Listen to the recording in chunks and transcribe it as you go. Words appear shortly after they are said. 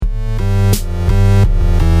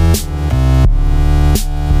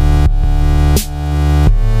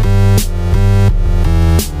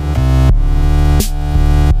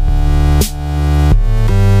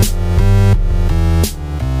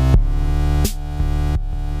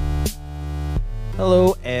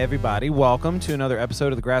Hello, everybody. Welcome to another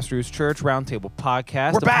episode of the Grassroots Church Roundtable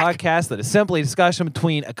Podcast. We're back. Podcast that is simply a discussion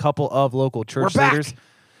between a couple of local church We're back. leaders.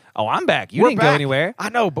 Oh, I'm back. You We're didn't back. go anywhere. I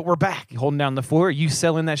know, but we're back. You holding down the fort? Are you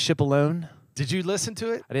selling that ship alone? Did you listen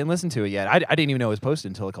to it? I didn't listen to it yet. I didn't even know it was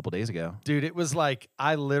posted until a couple days ago. Dude, it was like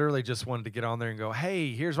I literally just wanted to get on there and go,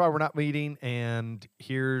 hey, here's why we're not meeting, and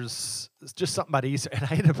here's just something about Easter. And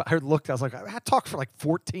I looked, I was like, I talked for like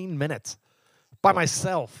 14 minutes by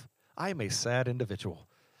myself. I am a sad individual.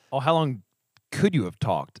 Oh, how long could you have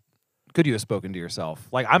talked? Could you have spoken to yourself?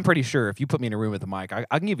 Like, I'm pretty sure if you put me in a room with a mic, I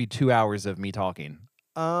can give you 2 hours of me talking.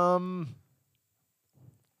 I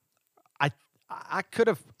could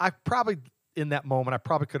have, I probably, in that moment, I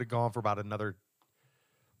probably could have gone for about another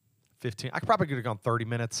 15. I probably could have gone 30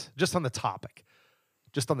 minutes just on the topic.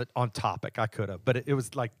 Just on topic, I could have. But it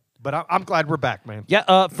was like, but I'm glad we're back, man.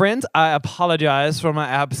 Yeah, friends, I apologize for my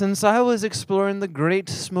absence. I was exploring the Great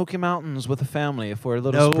Smoky Mountains with the family for a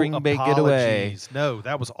little spring break getaway. No,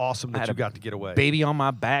 that was awesome that you got to get away. Baby on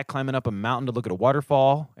my back, climbing up a mountain to look at a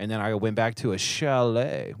waterfall, and then I went back to a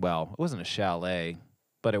chalet. Well, it wasn't a chalet,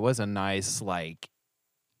 but it was a nice, like,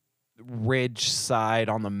 ridge side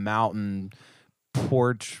on the mountain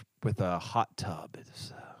porch with a hot tub.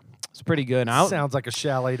 It's pretty good. Sounds like a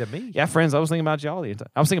chalet to me. Yeah, friends, I was thinking about y'all the entire.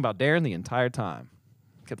 I was thinking about Darren the entire time.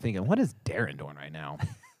 Kept thinking, what is Darren doing right now?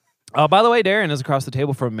 By the way, Darren is across the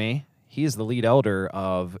table from me. He is the lead elder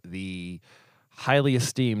of the highly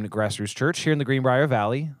esteemed Grassroots Church here in the Greenbrier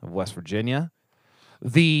Valley of West Virginia,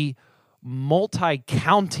 the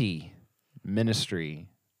multi-county ministry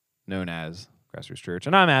known as Grassroots Church.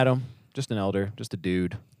 And I'm Adam, just an elder, just a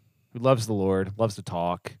dude who loves the Lord, loves to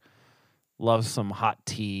talk, loves some hot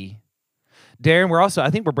tea. Darren,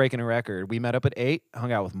 I think we're breaking a record. We met up at 8,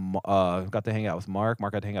 hung out with, got to hang out with Mark.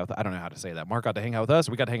 Mark got to hang out with, I don't know how to say that. Mark got to hang out with us.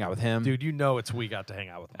 We got to hang out with him. Dude, you know we got to hang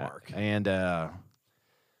out with Mark. And it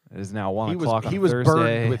is now 1 o'clock on He was Thursday.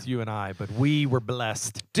 burdened with you and I, but we were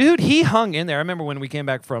blessed. Dude, he hung in there. I remember when we came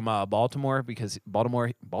back from Baltimore, because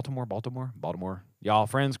Baltimore. Y'all,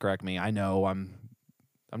 friends, correct me. I know I'm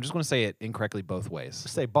just going to say it incorrectly both ways.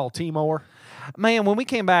 Say Baltimore. Man, when we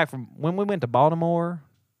came back when we went to Baltimore,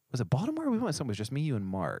 was it Baltimore? We went somewhere. It was just me, you, and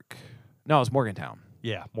Mark. No, it was Morgantown.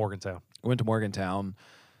 Yeah, Morgantown. We went to Morgantown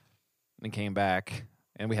and came back,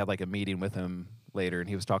 and we had like a meeting with him later, and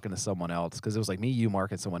he was talking to someone else because it was like me, you,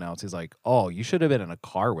 Mark, and someone else. He's like, "Oh, you should have been in a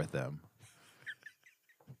car with them."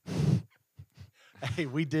 Hey,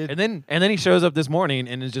 we did. And then he shows up this morning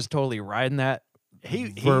and is just totally riding that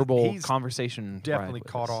verbal he's conversation. Definitely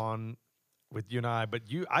caught on with you and I, but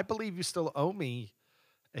I believe you still owe me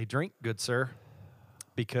a drink, good sir,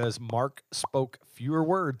 because Mark spoke fewer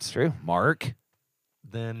words. It's true. Mark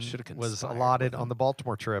than was allotted on the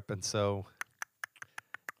Baltimore trip, and so.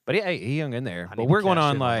 But he hung in there. But we're going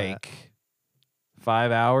on like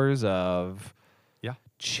 5 hours of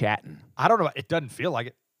chatting. I don't know. It doesn't feel like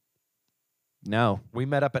it. No. We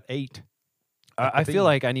met up at 8. I feel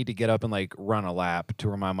like I need to get up and like run a lap to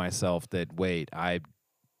remind myself that, wait, I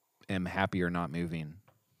am happier not moving.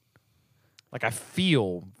 Like I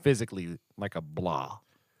feel physically like a blah.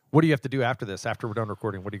 What do you have to do after this? After we're done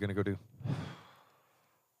recording, what are you going to go do?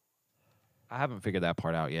 I haven't figured that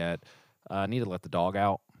part out yet. I need to let the dog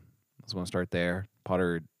out. I was going to start there.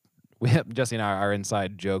 Potter, Jesse and I, our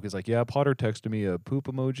inside joke is like, yeah, Potter texted me a poop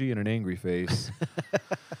emoji and an angry face.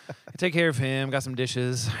 I take care of him, got some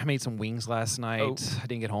dishes. I made some wings last night. I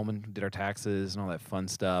didn't get home and did our taxes and all that fun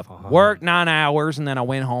stuff. Worked 9 hours, and then I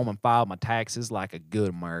went home and filed my taxes like a good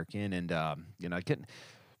American. And, I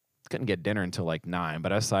couldn't get dinner until like 9,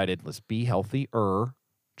 but I decided, let's be healthier.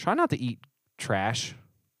 Try not to eat trash.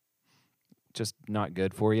 Just not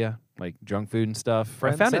good for you, like junk food and stuff.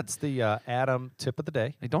 Friends, that's the Adam tip of the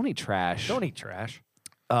day. Like, don't eat trash. Don't eat trash.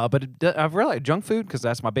 But I've realized junk food, because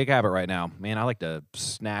that's my big habit right now. Man, I like to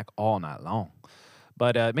snack all night long.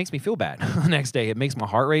 But it makes me feel bad the next day. It makes my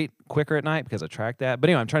heart rate quicker at night because I track that. But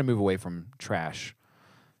anyway, I'm trying to move away from trash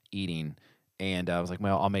eating. And I was like,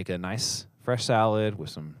 well, I'll make a nice fresh salad with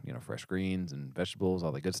some, fresh greens and vegetables,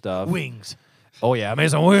 all the good stuff. Wings. Oh, yeah,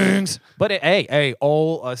 amazing wings. But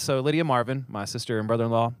so Lydia Marvin, my sister and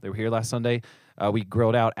brother-in-law, they were here last Sunday. We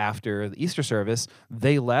grilled out after the Easter service.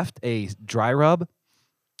 They left a dry rub.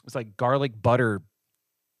 It's like garlic, butter,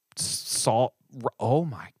 salt. Oh,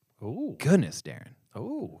 my goodness, Darren.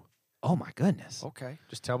 Oh, my goodness. Okay.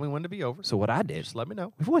 Just tell me when to be over. So what I did. Just let me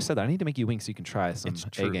know. We've always said that. I need to make you wings so you can try some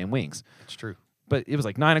A-game wings. It's true. But it was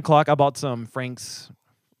like 9 o'clock. I bought some Frank's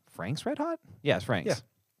Red Hot? Yeah, it's Frank's. Yeah.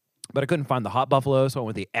 But I couldn't find the hot buffalo, so I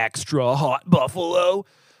went with the extra hot buffalo.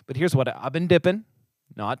 But here's what I've been dipping,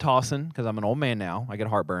 not tossing, because I'm an old man now. I get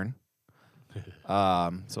heartburn.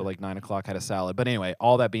 So like 9 o'clock had a salad. But anyway,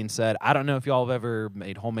 all that being said, I don't know if y'all have ever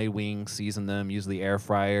made homemade wings, seasoned them, use the air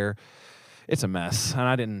fryer. It's a mess, and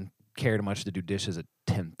I didn't care too much to do dishes at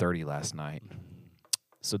 10:30 last night.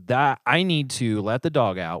 So that I need to let the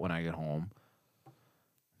dog out when I get home.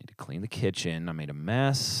 Need to clean the kitchen. I made a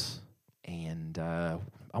mess, and I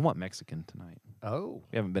want Mexican tonight. Oh,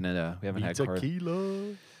 We haven't had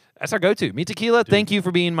tequila. That's our go-to. Mi Tequila. Dude. Thank you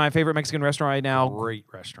for being my favorite Mexican restaurant right now. Great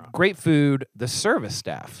restaurant. Great food. The service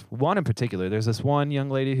staff, one in particular. There's this one young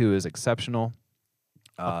lady who is exceptional.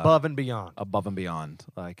 Above and beyond. Above and beyond.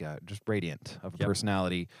 Like just radiant of a Yep.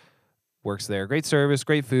 personality. Works there. Great service,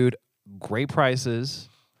 great food, great prices.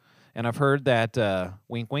 And I've heard that,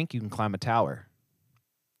 wink, wink, you can climb a tower.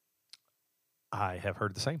 I have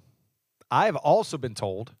heard the same. I have also been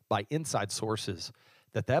told by inside sources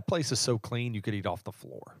that place is so clean you could eat off the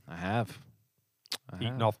floor. I have.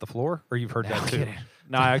 Eating off the floor? Or you've heard No, that I'm too? kidding.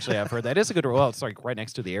 No, actually, I've heard that. It's a good. Well, it's like right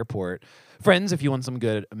next to the airport. Friends, if you want some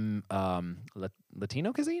good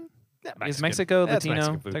Latino cuisine, is Mexico That's Latino?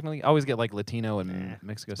 Mexican food. Technically, I always get like Latino and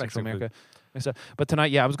Mexico, it's Central Mexican America. mixed up. But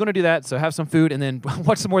tonight, yeah, I was going to do that. So have some food and then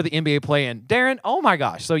watch some more of the NBA play. And Darren, oh my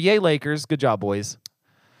gosh! So yay Lakers, good job, boys.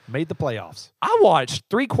 Made the playoffs. I watched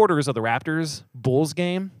 3/4 of the Raptors Bulls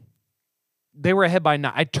game. They were ahead by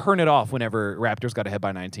 9. I turn it off whenever Raptors got ahead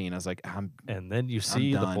by 19. I was like, And then you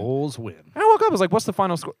see the done. Bulls win. And I woke up. I was like, "What's the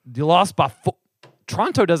final score?" You lost by 4.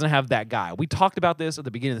 Toronto doesn't have that guy. We talked about this at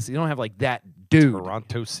the beginning of the season. They don't have like that dude.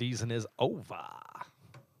 Toronto season is over.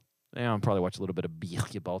 Yeah, I'll probably watch a little bit of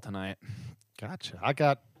basketball tonight. Gotcha. I've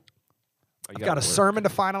got a work. sermon to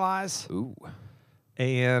finalize. Ooh,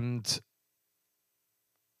 And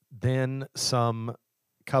then some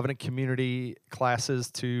Covenant community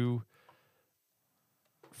classes to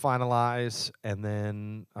finalize, and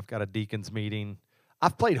then I've got a deacons meeting.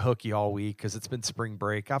 I've played hooky all week because it's been spring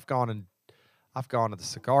break. I've gone to the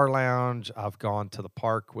cigar lounge. I've gone to the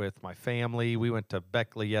park with my family. We went to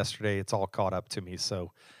Beckley yesterday. It's all caught up to me.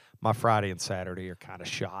 So my Friday and Saturday are kind of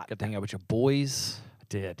shot. got to hang out with your boys. I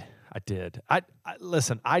did.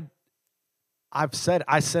 Listen. I sent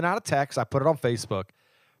out a text. I put it on Facebook.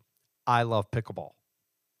 I love pickleball.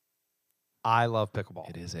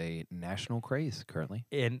 It is a national craze currently.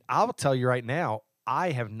 And I'll tell you right now,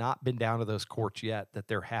 I have not been down to those courts yet that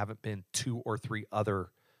there haven't been 2 or 3 other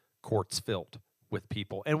courts filled with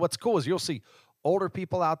people. And what's cool is you'll see older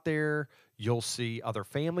people out there. You'll see other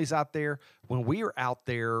families out there. When we were out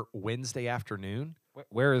there Wednesday afternoon.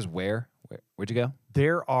 Where'd you go?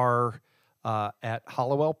 There are at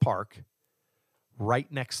Hollowell Park,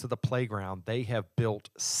 right next to the playground, they have built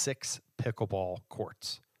 6 pickleball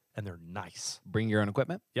courts. And they're nice. Bring your own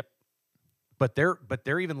equipment? Yep. But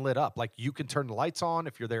they're even lit up. Like you can turn the lights on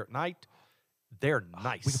if you're there at night. They're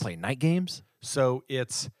nice. We can play night games? So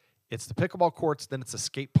it's the pickleball courts, then it's a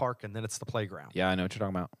skate park, and then it's the playground. Yeah, I know what you're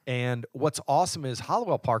talking about. And what's awesome is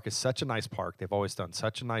Hollowell Park is such a nice park. They've always done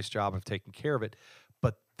such a nice job of taking care of it.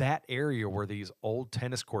 But that area were these old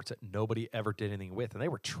tennis courts that nobody ever did anything with, and they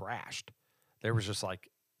were trashed. There was just like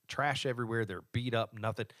trash everywhere. They're beat up,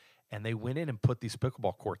 nothing. And they went in and put these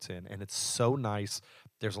pickleball courts in, and it's so nice.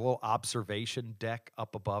 There's a little observation deck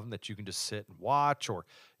up above them that you can just sit and watch, or,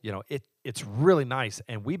 it's really nice.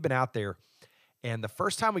 And we've been out there, and the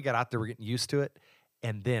first time we got out there, we're getting used to it.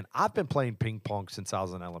 And then I've been playing ping pong since I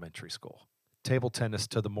was in elementary school. Table tennis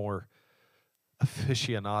to the more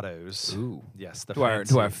aficionados. Ooh. Yes, To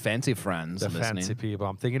our fancy friends the listening. fancy people.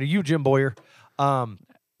 I'm thinking of you, Jim Boyer.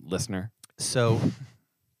 Listener. So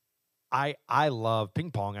I love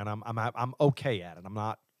ping pong, and I'm okay at it. I'm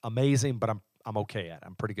not amazing, but I'm okay at it.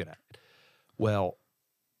 I'm pretty good at it. Well,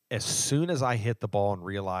 as soon as I hit the ball and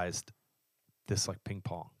realized this like ping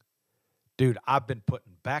pong, dude, I've been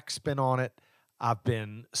putting backspin on it. I've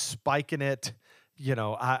been spiking it.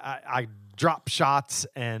 I drop shots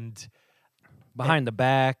and Behind the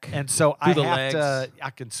back. and so through I the have legs. I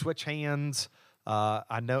can switch hands.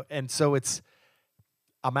 I know, and so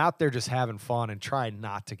I'm out there just having fun and trying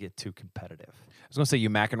not to get too competitive. I was going to say you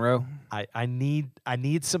McEnroe. I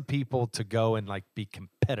need some people to go and like be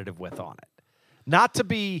competitive with on it.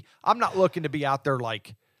 I'm not looking to be out there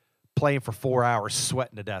like playing for 4 hours,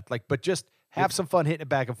 sweating to death. But just have some fun hitting it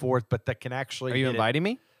back and forth, but that can actually Are you inviting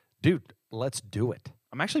me? Dude, let's do it.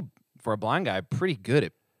 I'm actually, for a blind guy, pretty good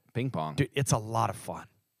at ping pong. Dude, it's a lot of fun.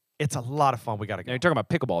 It's a lot of fun. We got to Now go. you're talking about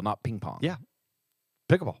pickleball, not ping pong. Yeah.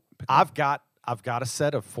 Pickleball. I've got a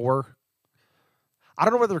set of 4. I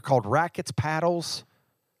don't know whether they're called rackets, paddles,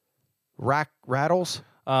 rattles.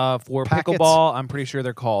 For Packets. pickleball, I'm pretty sure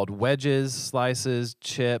they're called wedges, slices,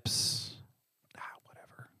 chips,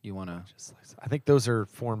 whatever you want to. I think those are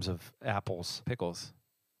forms of apples. Pickles.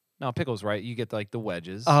 No, pickles, right? You get like the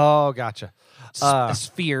wedges. Oh, gotcha.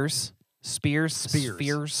 Spears. Spears.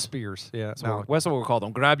 Spears. Yeah. That's, No, that's what we call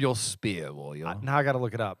them. Grab your spear, will you? now I got to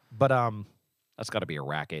look it up. But That's got to be a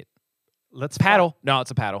racket. let's Paddle. No,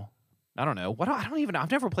 it's a paddle. I don't know. I don't even.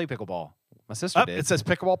 I've never played pickleball. My sister did. It says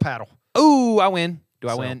pickleball paddle. Ooh, I win. Do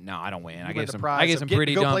I So, win? No, I don't win. I win gave the some. prize I gave of some getting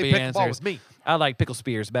pretty to go play dumpy pickleball answers. with me. I like pickle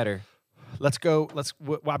spears better. Let's go.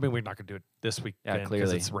 Well, I mean, we're not going to do it this week because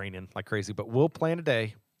clearly. it's raining like crazy. But we'll plan a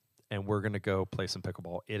day, and we're going to go play some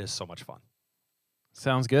pickleball. It is so much fun.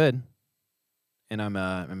 Sounds good. And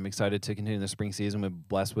I'm excited to continue the spring season. We're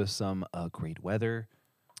blessed with some great weather.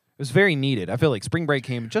 It was very needed. I feel like spring break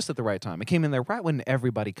came just at the right time. It came in there right when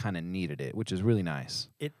everybody kind of needed it, which is really nice.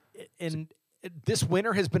 This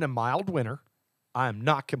winter has been a mild winter. I am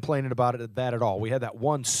not complaining about that at all. We had that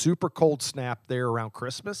one super cold snap there around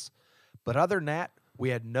Christmas, but other than that, we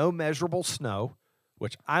had no measurable snow,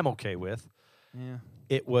 which I'm okay with. Yeah.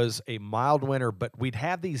 It was a mild winter, but we'd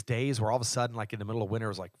have these days where all of a sudden, like in the middle of winter, it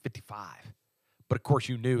was like 55. But of course,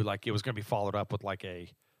 you knew like it was going to be followed up with like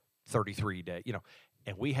a 33 day,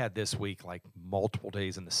 And we had this week like multiple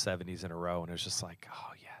days in the 70s in a row, and it was just like,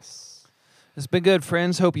 oh yes. It's been good,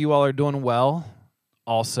 friends. Hope you all are doing well.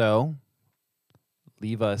 Also,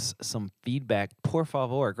 leave us some feedback, por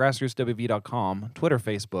favor, grassrootswv.com, Twitter,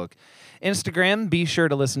 Facebook, Instagram. Be sure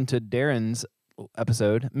to listen to Darren's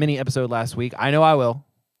mini episode last week. I know I will.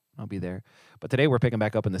 I'll be there. But today we're picking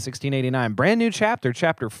back up in the 1689, brand new chapter,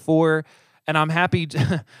 chapter 4. And I'm happy.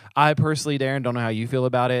 I personally, Darren, don't know how you feel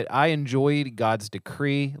about it. I enjoyed God's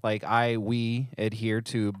decree. We adhere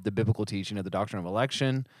to the biblical teaching of the doctrine of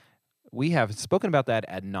election. We have spoken about that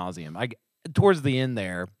ad nauseum. Towards the end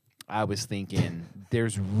there, I was thinking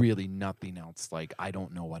there's really nothing else. I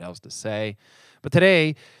don't know what else to say. But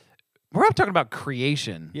today, we're talking about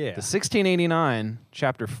creation. Yeah. The 1689,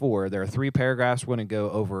 chapter 4. There are 3 paragraphs. We're going to go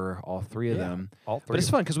over all 3 of them. All 3. But it's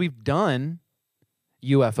fun because we've done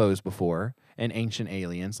UFOs before and ancient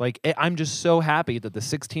aliens. I'm just so happy that the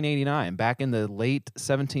 1689, back in the late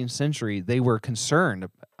 17th century, they were concerned.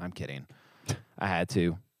 I'm kidding. I had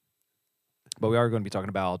to. But we are going to be talking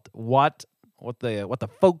about what the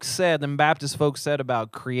folks said, the Baptist folks said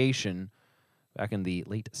about creation back in the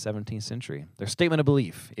late 17th century. Their statement of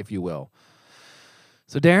belief, if you will.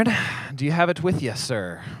 So, Darren, do you have it with you,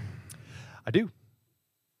 sir? I do.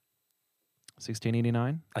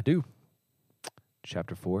 1689? I do.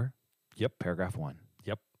 Chapter 4? Yep. Paragraph 1.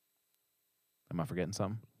 Yep. Am I forgetting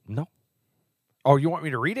something? No. Oh, you want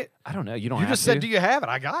me to read it? I don't know. You don't You have just to. said, do you have it?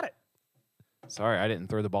 I got it. Sorry, I didn't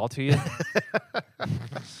throw the ball to you.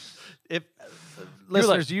 If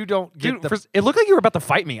listeners, you don't get Dude, it looked like you were about to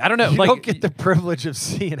fight me. I don't know. You don't get the privilege of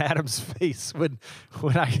seeing Adam's face when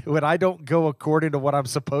I don't go according to what I'm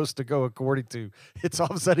supposed to go according to. It's all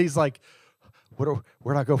of a sudden he's like, where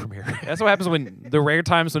do I go from here? That's what happens when the rare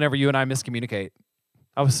times whenever you and I miscommunicate.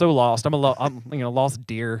 I was so lost. I'm lost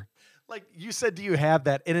deer. Like you said, do you have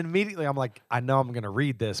that? And immediately I'm like, I know I'm going to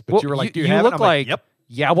read this, but you were like, do you you have look it? I'm like, yep,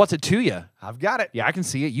 yeah. What's it to you? I've got it. Yeah, I can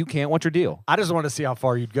see it. You can't. What's your deal? I just want to see how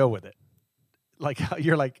far you'd go with it. Like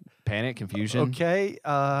you're like Panic, confusion, okay,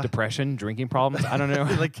 depression, drinking problems. I don't know.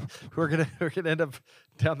 like we're gonna end up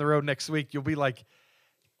down the road next week. You'll be like,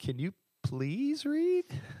 can you please read?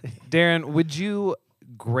 Darren, would you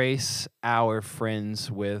grace our friends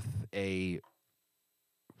with a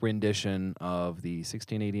rendition of the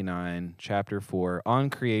 1689 chapter 4 on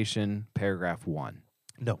creation, paragraph 1?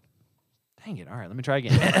 No. Dang it. All right, let me try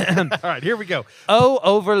again. All right, here we go. Oh,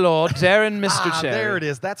 Overlord, Darren, Mr. Cherry. There it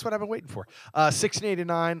is. That's what I've been waiting for.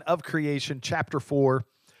 1689 of creation, chapter 4,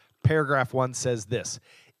 paragraph 1 says this.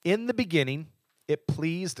 In the beginning, it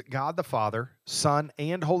pleased God the Father, Son,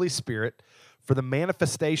 and Holy Spirit for the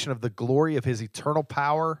manifestation of the glory of his eternal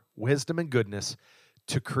power, wisdom, and goodness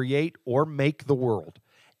to create or make the world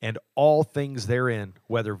and all things therein,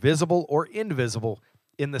 whether visible or invisible,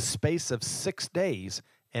 in the space of 6 days,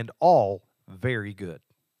 and all very good.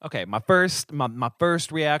 Okay, my first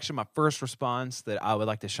reaction, my first response that I would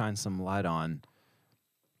like to shine some light on.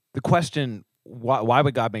 The question, why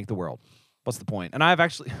would God make the world? What's the point? And I've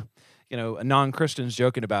actually, non-Christians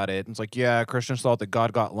joking about it. It's like, yeah, Christians thought that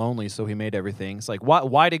God got lonely, so he made everything. It's like,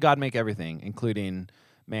 why did God make everything, including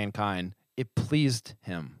mankind? It pleased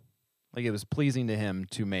him. Like, it was pleasing to him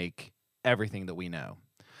to make everything that we know,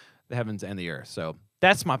 the heavens and the earth. So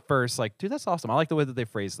that's my first, dude, that's awesome. I like the way that they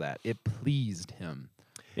phrased that. It pleased him.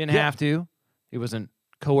 He didn't have to. He wasn't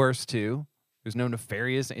coerced to. There's no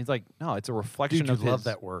nefarious. It's like, no, it's a reflection Dude, of his. I love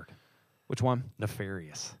that word. Which one?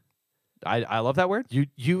 Nefarious. I love that word.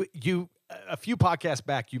 You a few podcasts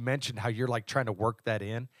back, you mentioned how you're trying to work that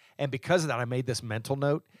in. And because of that, I made this mental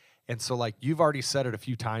note. And so, like, you've already said it a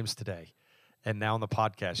few times today, and now on the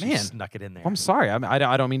podcast, you Man. snuck it in there. I'm sorry.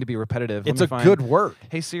 I don't mean to be repetitive. It's Let a me find- good word.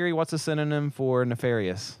 Hey Siri, what's a synonym for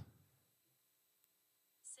nefarious?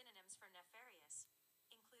 Synonyms for nefarious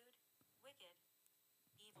include wicked,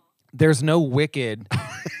 evil. There's no wicked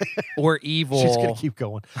or evil. She's gonna keep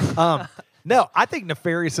going. No, I think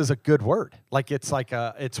nefarious is a good word. Like it's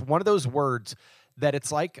one of those words that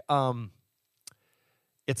it's like the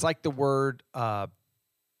word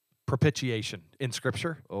propitiation in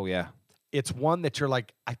Scripture. Oh yeah. It's one that you're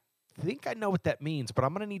like, I think I know what that means, but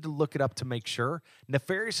I'm gonna need to look it up to make sure.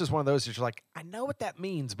 Nefarious is one of those that you're like, I know what that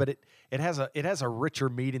means, but it has a richer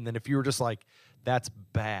meaning than if you were just like, that's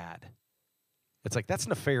bad. It's like that's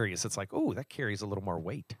nefarious. It's like, oh, that carries a little more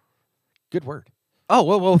weight. Good word. Oh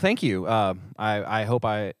well, thank you. I hope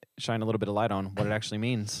I shine a little bit of light on what it actually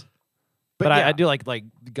means. But yeah. I do like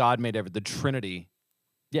God made the Trinity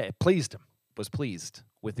Yeah, it pleased him. was pleased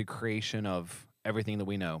with the creation of everything that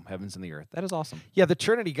we know, heavens and the earth. That is awesome. Yeah, the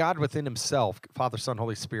Trinity, God within himself, Father, Son,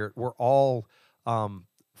 Holy Spirit, we're all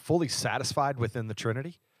fully satisfied within the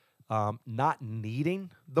Trinity, not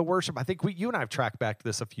needing the worship. I think you and I have tracked back to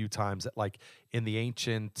this a few times that like in the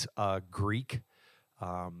ancient Greek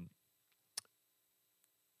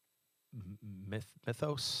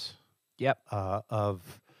mythos Yep.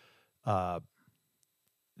 of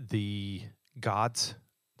the gods,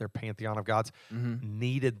 their pantheon of gods, Mm-hmm.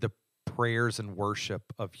 needed the prayers and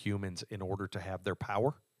worship of humans in order to have their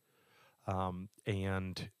power.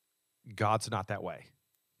 And God's not that way.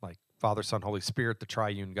 Like Father, Son, Holy Spirit, the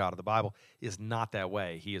triune God of the Bible, is not that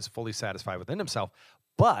way. He is fully satisfied within himself,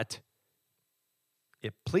 but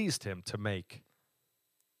it pleased him to make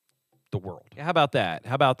the world. How about that?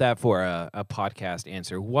 How about that for a podcast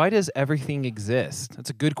answer? Why does everything exist? That's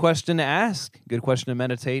a good question to ask. Good question to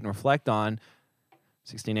meditate and reflect on.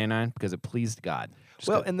 1689, because it pleased God.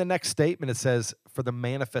 Well, in the next statement, it says, for the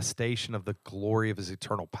manifestation of the glory of his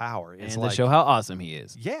eternal power. It's and like, to show how awesome he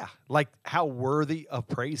is. yeah, like how worthy of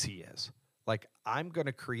praise he is. Like, I'm going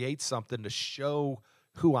to create something to show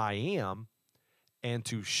who I am and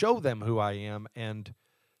to show them who I am and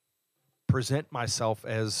present myself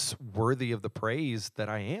as worthy of the praise that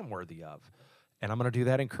I am worthy of. And I'm going to do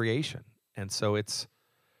that in creation. And so it's...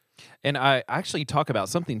 And I actually talk about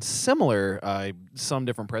something similar, some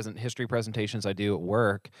different history presentations I do at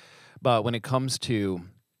work. But when it comes to,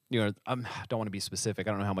 I don't want to be specific.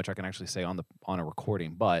 I don't know how much I can actually say on a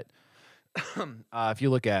recording. But if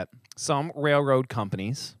you look at some railroad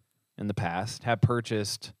companies in the past have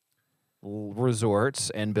purchased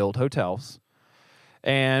resorts and built hotels.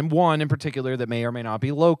 And one in particular that may or may not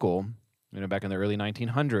be local, back in the early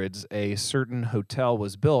 1900s, a certain hotel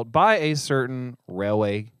was built by a certain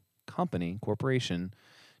railway corporation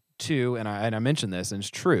and I mentioned this, and it's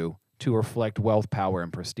true, to reflect wealth, power,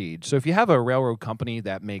 and prestige. So if you have a railroad company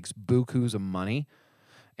that makes bukus of money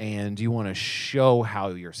and you want to show how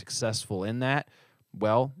you're successful in that,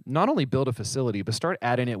 well, not only build a facility, but start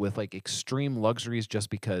adding it with like extreme luxuries just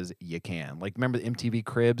because you can. Like, remember the MTV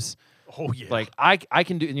Cribs? Oh, yeah. Like, I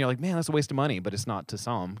can do, and you're like, man, that's a waste of money, but it's not to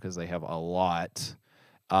some because they have a lot.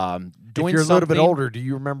 If you're a little bit older, do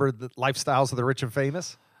you remember the Lifestyles of the Rich and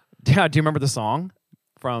Famous? Yeah, do you remember the song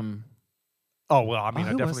from? Oh, well, I mean, I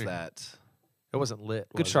who definitely... was that? It wasn't Lit.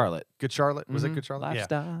 Good was it? Charlotte. Good Charlotte? Was it Mhm. Good Charlotte?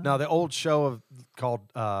 Lifestyle. Yeah. No, the old show called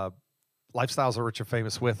Lifestyles of Rich and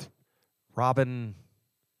Famous with Robin...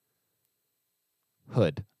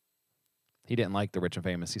 Hood. He didn't like the Rich and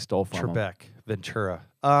Famous. He stole from him. Trebek, Ventura.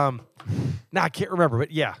 No, I can't remember,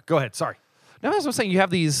 but yeah, go ahead. Sorry. No, that's what I'm saying. You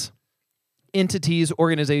have these entities,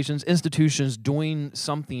 organizations, institutions doing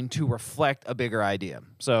something to reflect a bigger idea.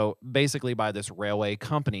 So basically by this railway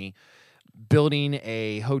company building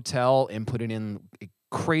a hotel and putting in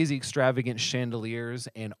crazy extravagant chandeliers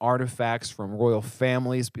and artifacts from royal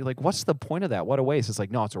families. Be like, what's the point of that? What a waste. It's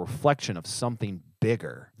like, no, it's a reflection of something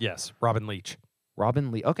bigger. Yes, Robin Leach.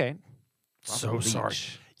 Robin Lee. Okay. So Robin sorry.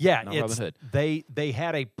 Leach. Yeah, Not Robin it's Hood. they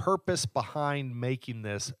had a purpose behind making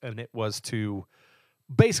this, and it was to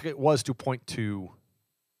point to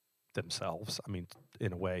themselves. I mean,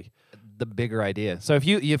 in a way. The bigger idea. So if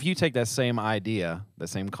you take that same idea, the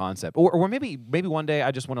same concept, or maybe one day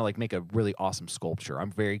I just want to like make a really awesome sculpture.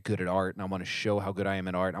 I'm very good at art, and I want to show how good I am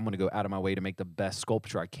at art. I'm going to go out of my way to make the best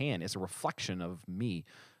sculpture I can. It's a reflection of me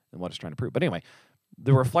and what it's trying to prove. But anyway,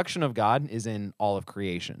 the reflection of God is in all of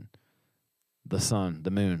creation. The sun,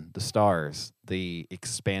 the moon, the stars, the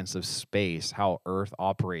expanse of space, how Earth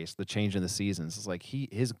operates, the change in the seasons. It's like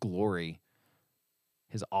his glory,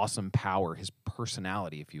 his awesome power, his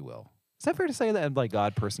personality, if you will. Is that fair to say that, like,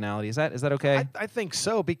 God personality? Is that okay? I think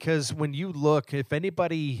so, because when you look, if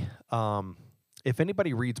anybody if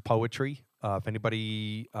anybody reads poetry, if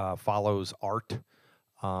anybody follows art,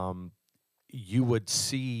 you would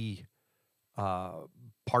see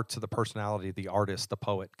parts of the personality of the artist, the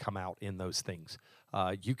poet, come out in those things.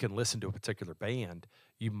 You can listen to a particular band.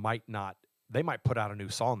 You might not. They might put out a new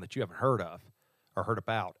song that you haven't heard of or heard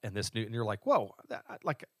about, and and you're like, whoa,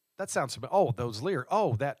 that sounds familiar. Oh, those lyrics.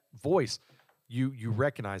 Oh, that voice. You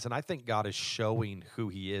recognize, and I think God is showing who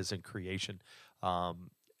He is in creation.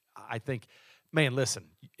 I think, man, listen,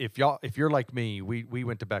 if you're like me, we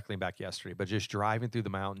went to Beckley and back yesterday, but just driving through the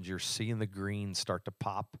mountains, you're seeing the green start to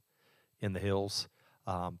pop in the hills.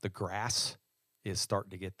 The grass is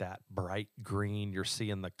starting to get that bright green. You're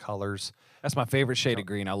seeing the colors. That's my favorite shade of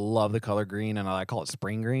green. I love the color green, and I call it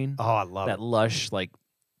spring green. Oh, I love that it. lush, like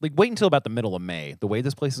wait until about the middle of May. The way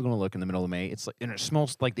this place is going to look in the middle of May, it's like, and it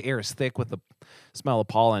smells like the air is thick with the smell of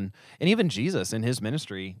pollen. And even Jesus in his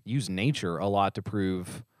ministry used nature a lot to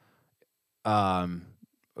prove, or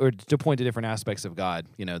to point to different aspects of God.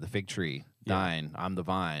 You know, the fig tree dying, I'm the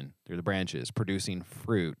vine, they're the branches, producing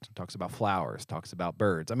fruit. Talks about flowers, talks about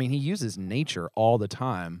birds. I mean, he uses nature all the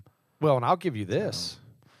time. Well, and I'll give you this: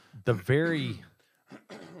 the very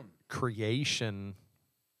creation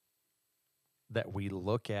that we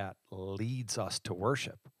look at leads us to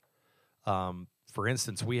worship. For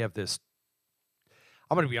instance, we have this,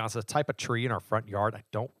 I'm going to be honest, a type of tree in our front yard. I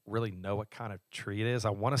don't really know what kind of tree it is. I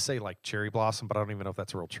want to say like cherry blossom, but I don't even know if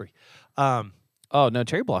that's a real tree. Oh, no,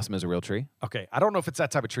 cherry blossom is a real tree. Okay, I don't know if it's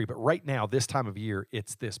that type of tree, but right now, this time of year,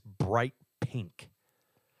 it's this bright pink.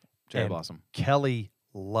 Cherry And blossom. Kelly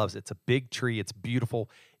loves it. It's a big tree. It's beautiful.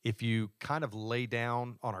 If you kind of lay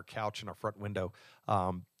down on our couch in our front window,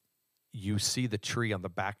 you see the tree on the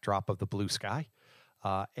backdrop of the blue sky.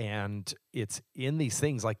 And it's in these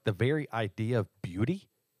things, like the very idea of beauty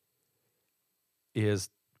is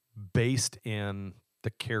based in the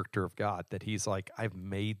character of God, that he's like, I've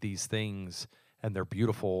made these things and they're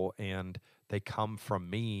beautiful and they come from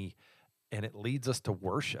me, and it leads us to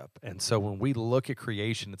worship. And so when we look at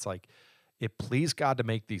creation, it's like it pleased God to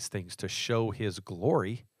make these things to show his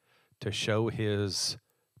glory, to show his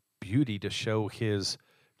beauty, to show his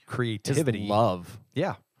creativity, His love.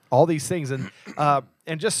 yeah, all these things. And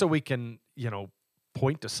just so we can,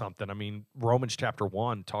 point to something, I mean, Romans chapter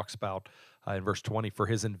 1 talks about in verse 20, for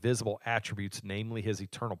his invisible attributes, namely his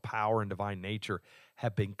eternal power and divine nature,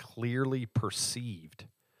 have been clearly perceived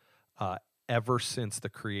ever since the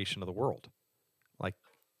creation of the world. Like,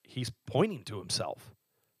 he's pointing to himself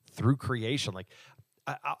through creation. Like,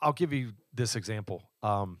 I'll give you this example.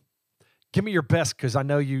 Give me your best, because I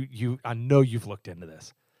know you've looked into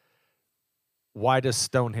this. Why does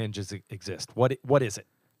Stonehenge exist? What is it?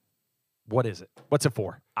 What is it? What's it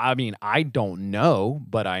for? I mean, I don't know,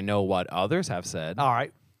 but I know what others have said. All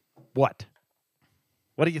right. What?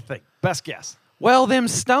 What do you think? Best guess. Well, them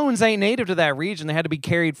stones ain't native to that region. They had to be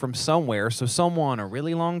carried from somewhere. So someone a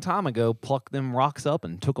really long time ago plucked them rocks up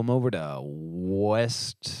and took them over to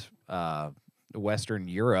Western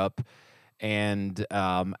Europe, and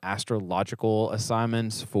astrological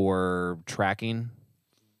assignments for tracking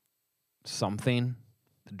something.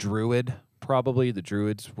 The Druid, probably. The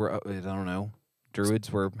Druids were, I don't know.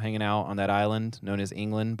 Druids were hanging out on that island known as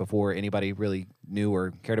England before anybody really knew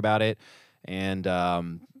or cared about it. And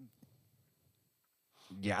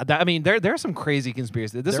yeah, there are some crazy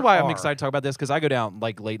conspiracies. This is why I'm excited to talk about this, because I go down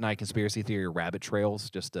like late night conspiracy theory rabbit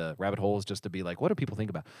trails, rabbit holes, just to be like, what do people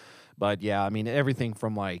think about? But yeah, I mean, everything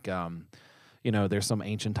from like, there's some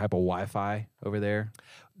ancient type of Wi-Fi over there.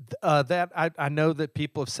 That I know that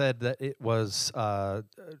people have said that it was an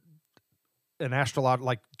astrolog,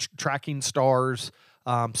 like tracking stars.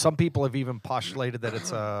 Some people have even postulated that it's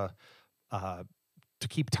to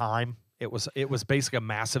keep time. It was basically a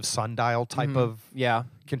massive sundial type of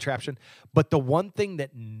contraption. But the one thing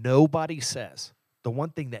that nobody says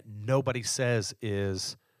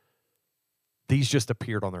is these just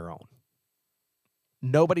appeared on their own.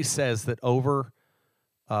 Nobody says that over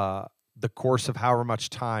the course of however much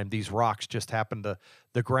time, these rocks just happened to,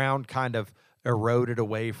 the ground kind of eroded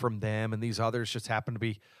away from them, and these others just happen to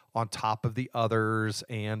be on top of the others,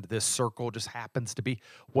 and this circle just happens to be.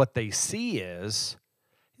 What they see is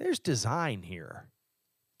there's design here.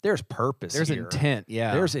 There's purpose here. There's intent,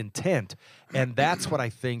 yeah. There's intent. And that's what I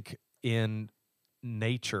think in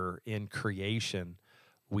nature, in creation,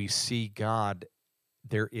 we see God.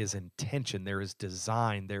 There is intention. There is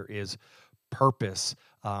design. There is purpose.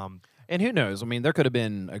 And who knows? I mean, there could have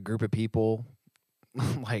been a group of people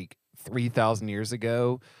like 3,000 years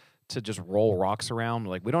ago to just roll rocks around.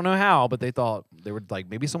 Like, we don't know how, but they thought they were like,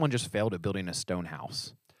 maybe someone just failed at building a stone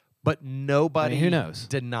house. But nobody who knows?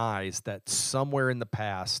 denies that somewhere in the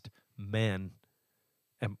past, men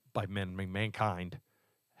and by men, I mean mankind,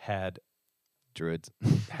 had Druids.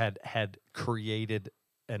 had created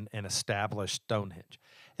and established Stonehenge.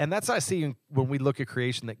 And that's I see when we look at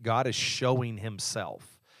creation that God is showing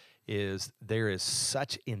himself is there is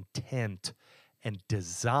such intent and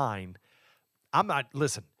design.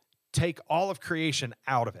 Listen, take all of creation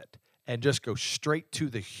out of it and just go straight to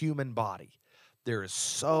the human body. There is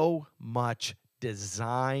so much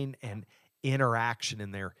design and interaction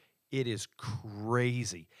in there. It is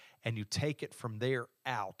crazy. And you take it from there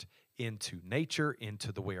out into nature,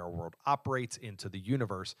 into the way our world operates, into the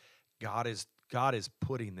universe. God is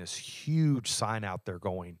putting this huge sign out there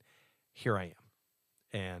going, here I am.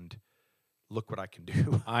 And look what I can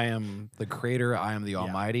do. I am the creator. I am the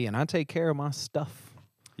Almighty, and I take care of my stuff.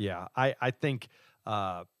 Yeah, I think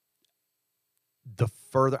the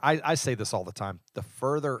further, I say this all the time, the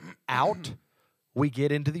further out we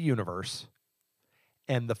get into the universe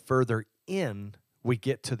and the further in we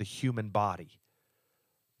get to the human body,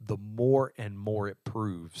 the more and more it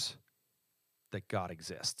proves that God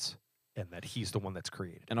exists and that he's the one that's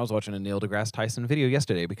created. And I was watching a Neil deGrasse Tyson video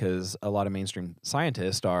yesterday because a lot of mainstream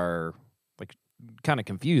scientists are like kind of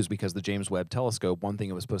confused because the James Webb Telescope, one thing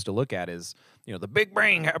it was supposed to look at is, the Big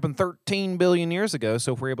Bang happened 13 billion years ago.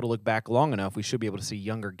 So if we're able to look back long enough, we should be able to see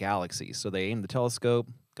younger galaxies. So they aimed the telescope,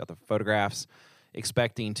 got the photographs,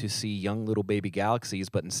 expecting to see young little baby galaxies,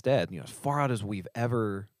 but instead, as far out as we've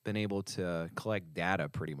ever been able to collect data,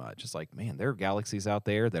 pretty much, it's like, man, there are galaxies out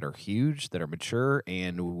there that are huge, that are mature,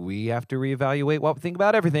 and we have to reevaluate what we think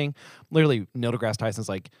about everything. Literally, Neil deGrasse Tyson's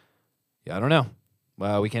like, yeah, I don't know.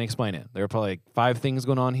 Well, we can't explain it. There are probably like 5 things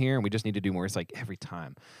going on here, and we just need to do more. It's like every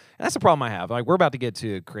time. And that's the problem I have. Like, we're about to get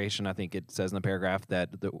to creation. I think it says in the paragraph that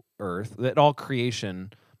that all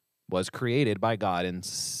creation was created by God in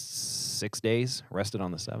 6 days, rested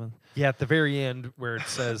on the 7th. Yeah, at the very end where it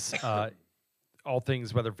says all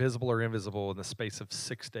things, whether visible or invisible, in the space of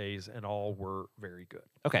 6 days, and all were very good.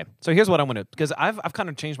 Okay, so here's what I'm going to, because I've kind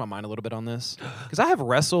of changed my mind a little bit on this, because I have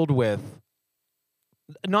wrestled with,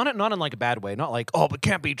 not in like a bad way, not like, oh, but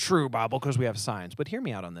can't be true, Bible, because we have science, but hear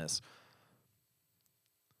me out on this.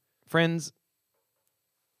 Friends,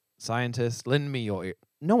 scientists, lend me your ear.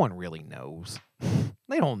 No one really knows.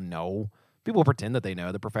 They don't know. People pretend that they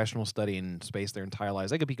know. The professionals studying space their entire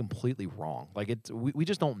lives. They could be completely wrong. Like we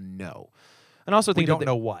just don't know. And also think we don't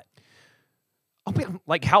know what.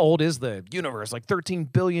 Like, how old is the universe? Like 13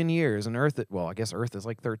 billion years, and Earth. Well, I guess Earth is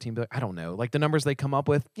like 13 billion. I don't know. Like the numbers they come up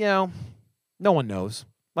with. No one knows.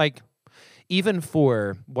 Like even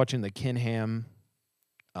for watching the Kinham,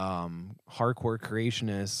 hardcore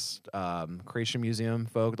creationist, creation museum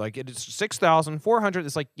folk, like it's 6,400.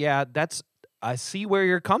 It's like, yeah, that's. I see where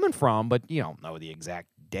you're coming from, but you don't know the exact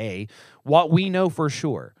day. What we know for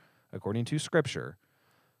sure, according to Scripture,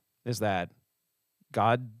 is that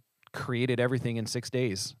God created everything in 6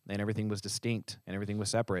 days, and everything was distinct, and everything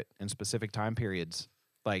was separate in specific time periods.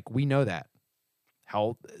 Like, we know that.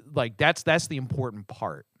 That's the important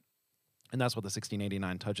part. And that's what the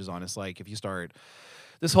 1689 touches on. It's like, if you start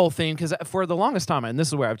this whole thing, because for the longest time, and this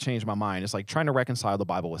is where I've changed my mind, it's like trying to reconcile the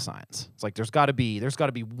Bible with science. It's like there's got to be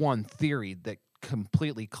one theory that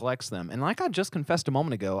completely collects them. And like I just confessed a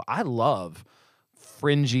moment ago, I love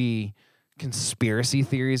fringy conspiracy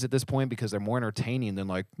theories at this point because they're more entertaining than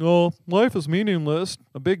like, oh, life is meaningless.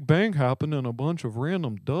 A big bang happened and a bunch of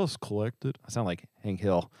random dust collected. I sound like Hank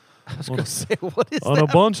Hill. I was going to say, what is on that? A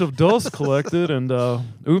bunch of dust collected, and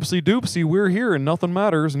oopsie doopsie, we're here and nothing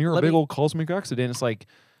matters, and you're a big old cosmic accident. It's like,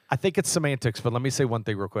 I think it's semantics, but let me say one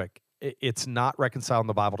thing real quick. It's not reconciling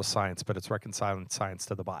the Bible to science, but it's reconciling science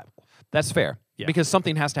to the Bible. That's fair. Yeah. Because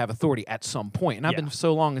something has to have authority at some point. And I've been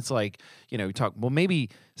so long, it's like, you talk, well, maybe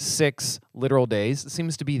 6 literal days. It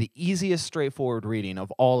seems to be the easiest, straightforward reading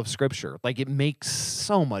of all of Scripture. Like, it makes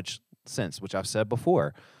so much sense, which I've said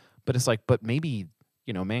before. But it's like, but maybe,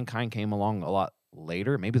 mankind came along a lot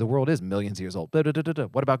later. Maybe the world is millions of years old.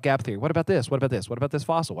 What about gap theory? What about this? What about this? What about this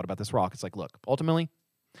fossil? What about this rock? It's like, look, ultimately,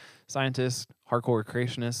 scientists, hardcore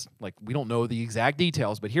creationists, like, we don't know the exact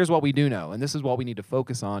details, but here's what we do know, and this is what we need to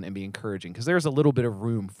focus on and be encouraging, because there's a little bit of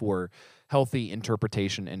room for healthy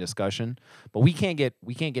interpretation and discussion, but we can't get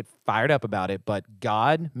fired up about it. But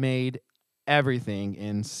God made everything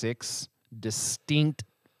in 6 distinct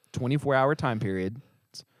 24-hour time periods.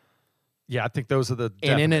 Yeah, I think those are the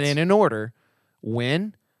and in order.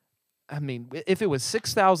 When? I mean, if it was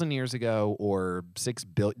 6,000 years ago or 6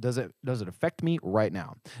 billion, does it affect me right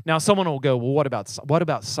now? Now, someone will go, well, what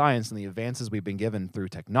about science and the advances we've been given through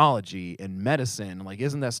technology and medicine? Like,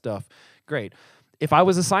 isn't that stuff great? If I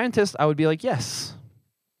was a scientist, I would be like, yes,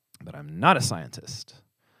 but I'm not a scientist.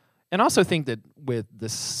 And I also think that with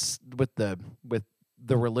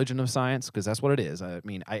the religion of science, because that's what it is. I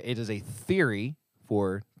mean, it is a theory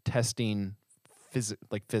for testing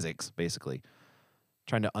physics, basically,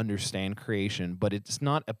 trying to understand creation, but it's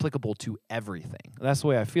not applicable to everything. That's the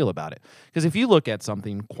way I feel about it. Because if you look at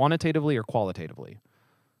something quantitatively or qualitatively,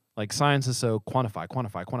 like science is so quantify,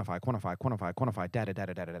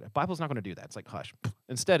 data. Bible's not going to do that. It's like hush.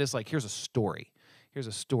 Instead, it's like, here's a story. Here's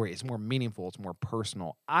a story. It's more meaningful. It's more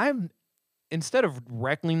personal. Instead of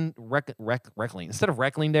reckling,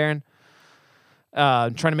 Darren,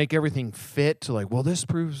 trying to make everything fit to like, well, this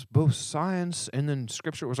proves both science and then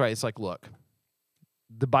Scripture was right. It's like, look,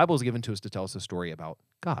 the Bible is given to us to tell us a story about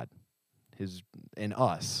God, and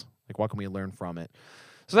us. Like, what can we learn from it?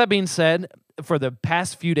 So that being said, for the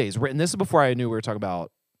past few days, and this is before I knew we were talking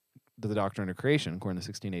about the doctrine of creation, according to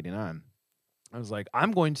 1689, I was like,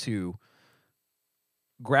 I'm going to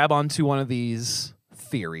grab onto one of these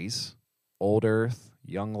theories, old Earth,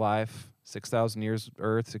 young life, 6,000 years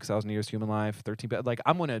Earth, 6,000 years human life, 13. Like,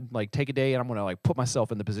 I'm going to like take a day and I'm going to like put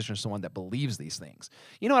myself in the position of someone that believes these things.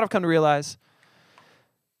 You know what I've come to realize?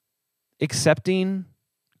 Accepting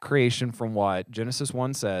creation from what Genesis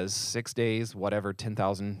 1 says, 6 days, whatever,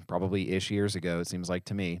 10,000 probably-ish years ago, it seems like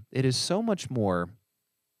to me, it is so much more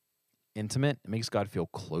intimate. It makes God feel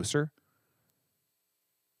closer.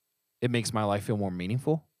 It makes my life feel more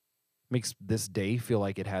meaningful. It makes this day feel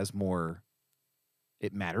like it matters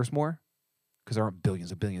more, because there aren't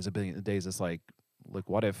billions of days. It's like, look,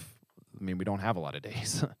 what if, we don't have a lot of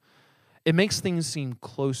days. It makes things seem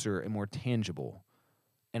closer and more tangible.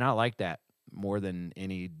 And I like that more than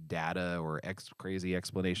any data or crazy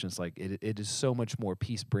explanations. Like, it is so much more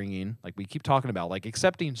peace bringing. Like we keep talking about, like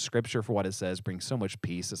accepting Scripture for what it says brings so much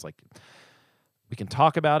peace. It's like we can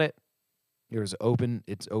talk about it. It's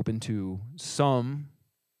open to some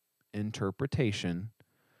interpretation.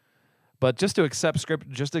 But just to accept Scripture,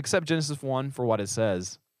 just to accept Genesis 1 for what it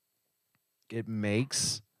says, it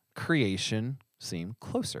makes creation seem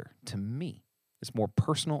closer to me. It's more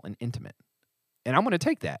personal and intimate. And I'm going to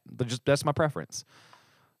take that. But that's my preference.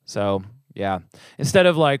 So, yeah. Instead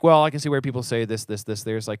of like, well, I can see where people say this,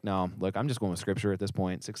 there's like, no, look, I'm just going with Scripture at this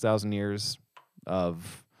point. 6,000 years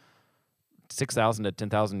of 6,000 to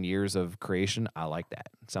 10,000 years of creation. I like that.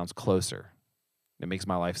 It sounds closer. It makes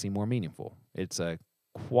my life seem more meaningful. It's a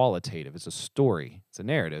qualitative. It's a story. It's a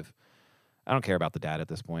narrative. I don't care about the data at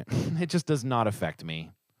this point. It just does not affect me.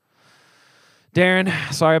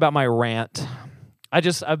 Darren, sorry about my rant.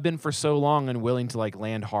 I've been for so long unwilling to like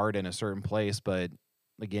land hard in a certain place, but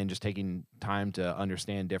again, just taking time to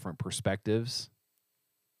understand different perspectives.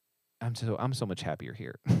 I'm so much happier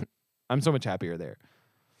here. I'm so much happier there.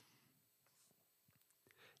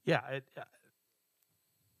 Yeah.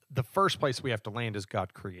 The first place we have to land is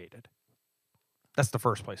God created. That's the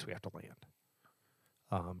first place we have to land.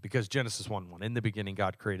 Because Genesis 1:1, in the beginning,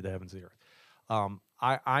 God created the heavens and the earth.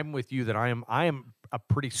 I'm with you that I am a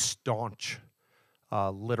pretty staunch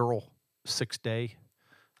literal 6 day.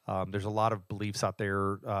 There's a lot of beliefs out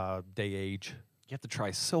there, day age. You have to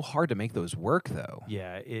try so hard to make those work, though.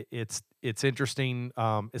 Yeah, it's interesting,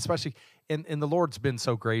 especially, and the Lord's been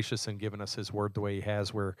so gracious and given us His word the way He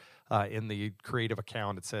has, where in the creative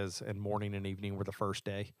account it says, and morning and evening were the first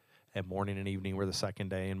day, and morning and evening were the second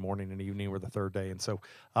day, and morning and evening were the third day. And so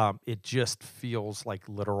it just feels like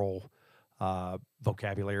literal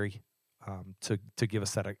vocabulary to give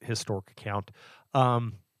us that historic account.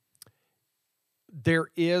 There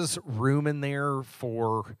is room in there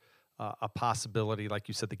for a possibility, like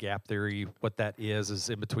you said, the gap theory. What that is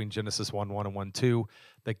in between Genesis 1:1 and 1:2,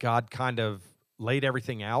 that God kind of laid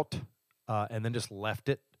everything out and then just left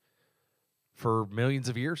it for millions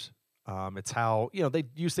of years. It's how, they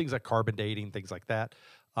use things like carbon dating, things like that.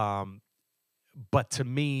 But to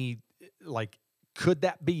me, like, could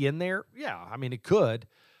that be in there? Yeah, I mean, it could,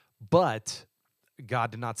 but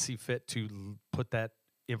God did not see fit to put that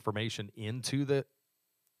information into the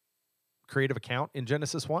creative account in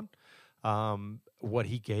Genesis 1. What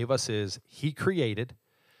He gave us is He created,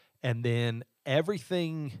 and then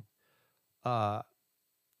everything, I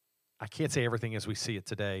can't say everything as we see it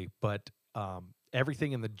today, but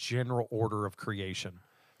everything in the general order of creation,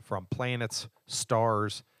 from planets,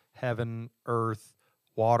 stars, heaven, earth,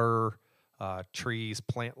 water, trees,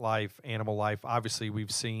 plant life, animal life. Obviously,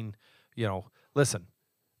 we've seen, listen,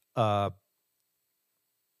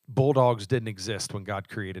 bulldogs didn't exist when God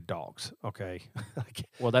created dogs, okay?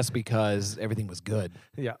 Well, that's because everything was good.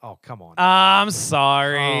 Yeah, oh, come on. I'm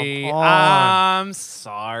sorry. Come on. I'm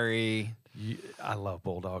sorry. I love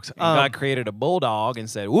bulldogs. And God created a bulldog and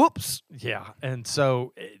said, whoops. Yeah, and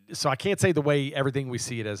so I can't say the way everything we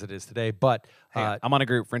see it as it is today, but Hey, I'm on a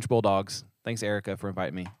group, French Bulldogs. Thanks, Erica, for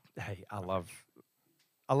inviting me. hey, I love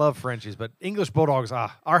I love Frenchies, but English bulldogs.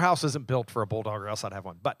 Our house isn't built for a bulldog, or else I'd have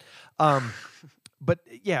one. But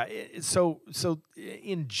yeah. So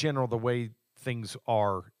in general, the way things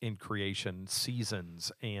are in creation,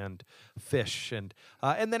 seasons and fish, and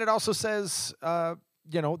then it also says,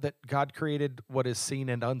 that God created what is seen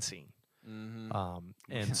and unseen.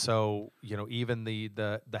 And so even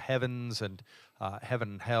the heavens and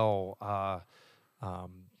heaven and hell,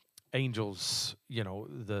 angels,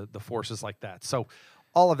 the forces like that. So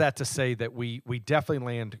all of that to say that we definitely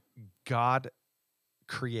land God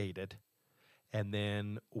created, and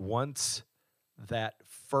then once that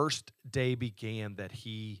first day began, that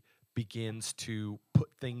he begins to put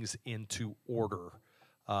things into order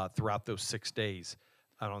throughout those 6 days.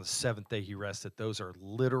 And on the seventh day, he rested. Those are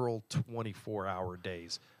literal 24-hour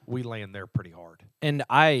days. We land there pretty hard. And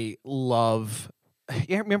I love.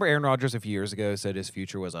 You remember Aaron Rodgers a few years ago said his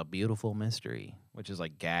future was a beautiful mystery, which is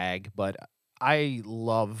like gag. But I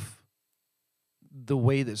love the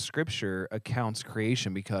way that Scripture accounts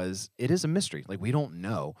creation, because it is a mystery. Like, we don't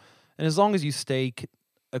know. And as long as you stay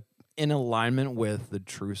in alignment with the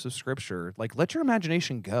truths of Scripture, like, let your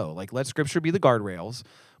imagination go. Like, let Scripture be the guardrails.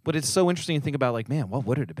 But it's so interesting to think about, like, man, what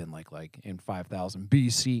would it have been like in 5000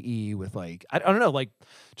 BCE with, like, I don't know, like,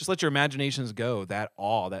 just let your imaginations go. That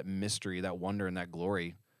awe, that mystery, that wonder, and that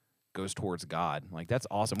glory goes towards God. Like, that's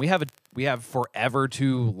awesome. We have forever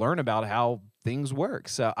to learn about how things work.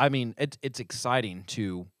 So, I mean, it's exciting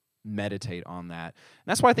to meditate on that. And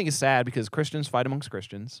that's why I think it's sad, because Christians fight amongst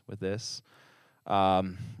Christians with this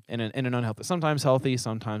in an unhealthy, sometimes healthy,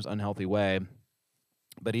 sometimes unhealthy way.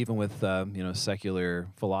 But even with secular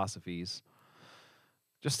philosophies,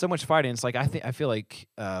 just so much fighting. It's like I feel like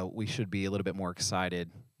we should be a little bit more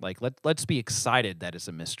excited. Like, let's be excited that it's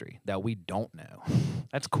a mystery that we don't know.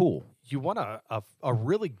 That's cool. You want a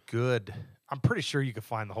really good. I'm pretty sure you could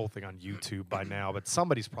find the whole thing on YouTube by now, but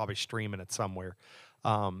somebody's probably streaming it somewhere.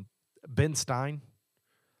 Ben Stein,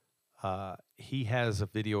 he has a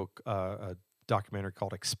a documentary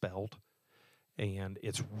called Expelled. And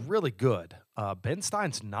it's really good. Ben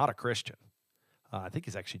Stein's not a Christian. I think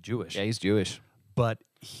he's actually Jewish. Yeah, he's Jewish. But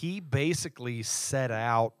he basically set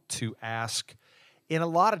out to ask in a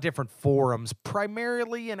lot of different forums,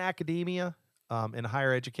 primarily in academia, in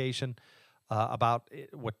higher education, about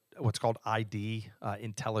what's called ID,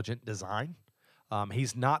 intelligent design.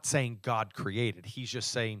 He's not saying God created. He's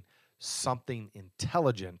just saying something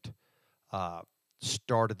intelligent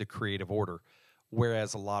started the creative order.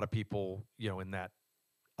 Whereas a lot of people, in that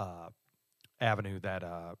avenue, that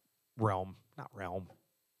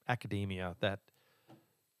academia, that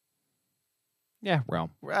realm.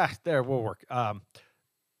 There will work.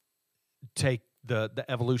 Take the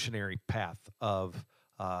evolutionary path of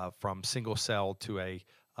from single cell to a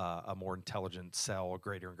more intelligent cell,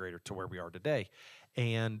 greater and greater, to where we are today,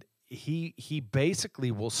 and he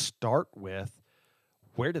basically will start with,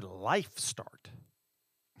 where did life start?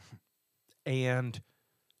 And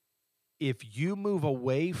if you move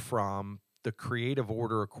away from the creative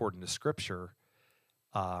order according to Scripture,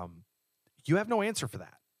 you have no answer for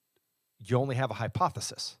that. You only have a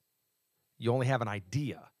hypothesis. You only have an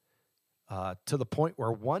idea, to the point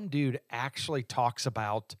where one dude actually talks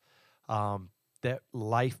about that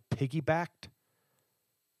life piggybacked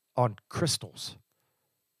on crystals.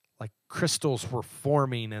 Like, crystals were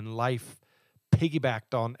forming and life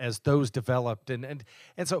piggybacked on as those developed. And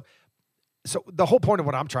so the whole point of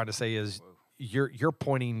what I'm trying to say is, you're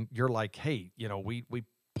pointing, you're like, hey, we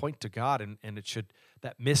point to God, and it should,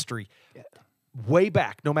 that mystery, way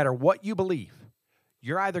back, no matter what you believe,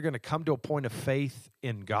 you're either going to come to a point of faith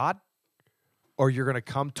in God, or you're going to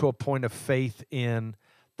come to a point of faith in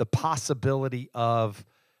the possibility of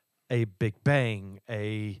a Big Bang,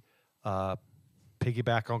 a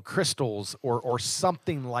piggyback on crystals, or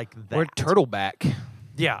something like that. Or turtleback.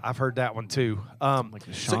 Yeah, I've heard that one too. Like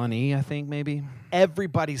the Shawnee, I think, maybe.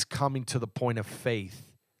 Everybody's coming to the point of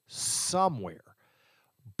faith somewhere,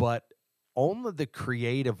 but only the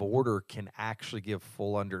creative order can actually give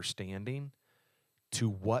full understanding to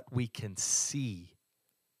what we can see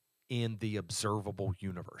in the observable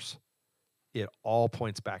universe. It all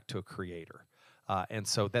points back to a creator. And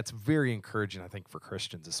so that's very encouraging, I think, for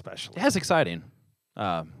Christians especially. That's exciting.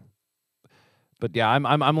 But yeah,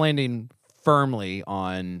 I'm landing firmly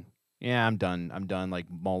on, I'm done like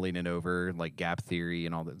mulling it over, like gap theory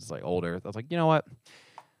and all that. It's like older. I was like, you know what?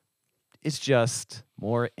 It's just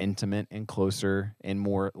more intimate and closer and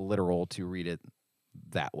more literal to read it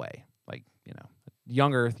that way. Like,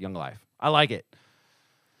 young earth, young life. I like it.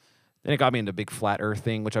 Then it got me into big flat earth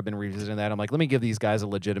thing, which I've been revisiting that. I'm like, let me give these guys a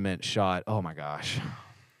legitimate shot. Oh my gosh.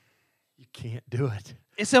 You can't do it.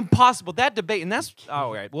 It's impossible. That debate, and that's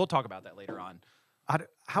all right. We'll talk about that later on.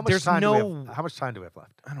 How much There's time do we no- have? How much time do we have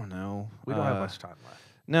left? I don't know. We don't have much time left.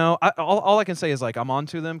 No, all I can say is like I'm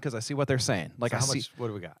onto them because I see what they're saying. Like So I how see much? What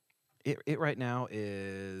do we got? it right now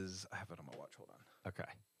is. I have it on my watch. Hold on. Okay.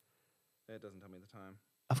 It doesn't tell me the time.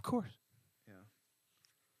 Of course. Yeah.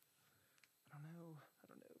 I don't know,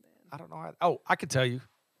 man. I don't know. Oh, I can tell you.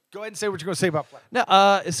 Go ahead and say what you're going to say about flat.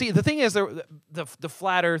 No, see, the thing is, the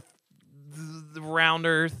flat Earth, the round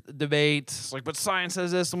Earth debate. It's like, but science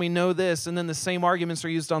says this, and we know this, and then the same arguments are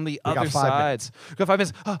used on the got other 5 sides. We got 5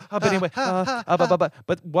 minutes. But anyway,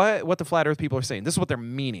 but what the flat Earth people are saying? This is what they're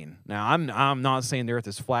meaning. Now, I'm not saying the Earth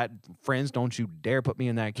is flat. Friends, don't you dare put me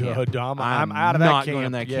in that camp. I'm out of that not camp. going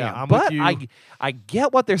in that Yeah, camp. I'm but with you. I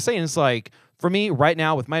get what they're saying. It's like, for me, right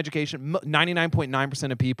now, with my education,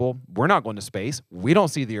 99.9% of people, we're not going to space. We don't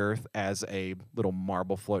see the Earth as a little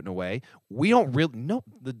marble floating away. We don't really know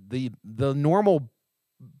the normal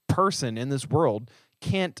person in this world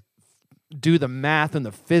can't do the math and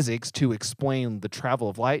the physics to explain the travel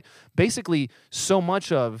of light. Basically, so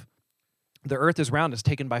much of the Earth is round is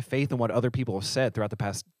taken by faith in what other people have said throughout the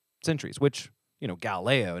past centuries, which,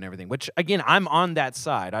 Galileo and everything, which, again, I'm on that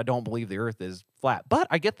side. I don't believe the Earth is flat. But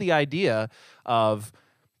I get the idea of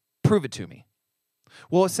prove it to me.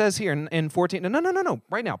 Well, it says here in 14, no.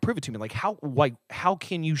 Right now, prove it to me. Like, how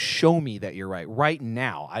can you show me that you're right? Right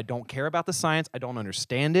now. I don't care about the science. I don't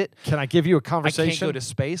understand it. Can I give you a I conversation? can't go to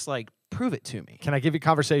space. Like, prove it to me. Can I give you a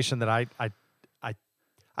conversation that I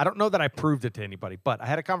don't know that I proved it to anybody, but I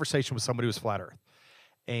had a conversation with somebody who was flat Earth,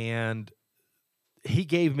 and he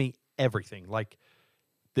gave me everything, like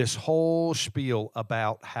this whole spiel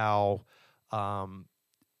about how,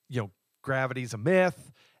 gravity's a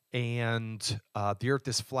myth and the Earth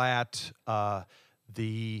is flat.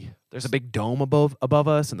 There's a big dome above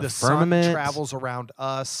us in the firmament. Sun travels around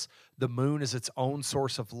us. The moon is its own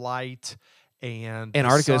source of light. And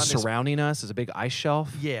Antarctica the is sun surrounding us as a big ice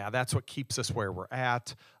shelf. Yeah, that's what keeps us where we're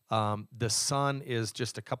at. The sun is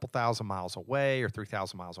just a couple thousand miles away or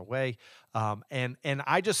 3,000 miles away. And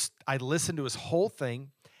I listened to his whole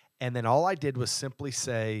thing, and then all I did was simply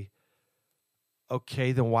say,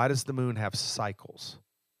 okay, then why does the moon have cycles?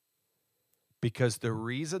 Because the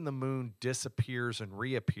reason the moon disappears and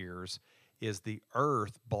reappears is the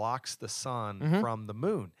Earth blocks the sun from the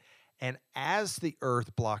moon. And as the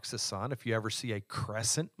Earth blocks the sun, if you ever see a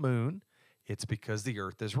crescent moon, it's because the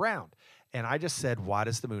Earth is round. And I just said, why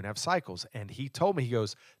does the moon have cycles? And he told me, he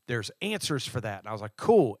goes, there's answers for that. And I was like,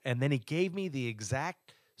 cool. And then he gave me the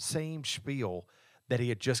exact same spiel that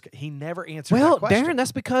he never answered that question. Darren,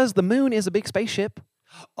 that's because the moon is a big spaceship.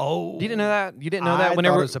 Oh. You didn't know that? You didn't know I that?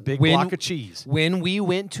 Whenever thought it was a big block of cheese. When we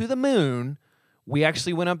went to the moon, we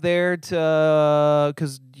actually went up there to,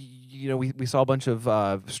 because we saw a bunch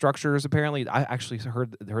of structures. Apparently, I actually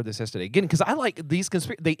heard this yesterday again because I like these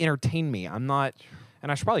they entertain me. I'm not, and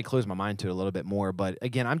I should probably close my mind to it a little bit more. But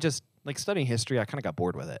again, I'm just like studying history. I kind of got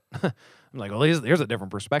bored with it. I'm like, well, there's a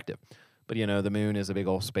different perspective. But the moon is a big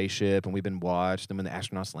old spaceship, and we've been watched. And when the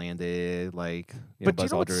astronauts landed, like, but Buzz you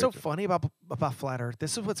know what's so Aldrin. funny about flat Earth?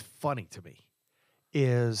 This is what's funny to me,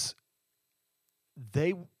 is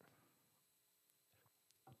do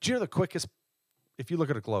you know the quickest? If you look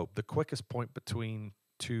at a globe, the quickest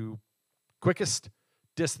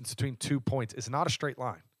distance between 2 points is not a straight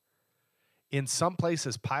line. In some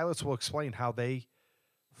places, pilots will explain how they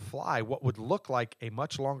fly what would look like a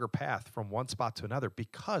much longer path from one spot to another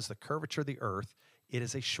because the curvature of the Earth, it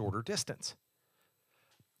is a shorter distance.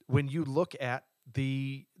 When you look at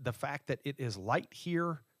the fact that it is light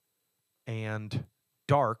here and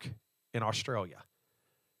dark in Australia,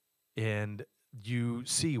 and you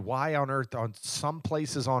see why on Earth, on some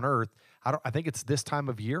places on Earth, I think it's this time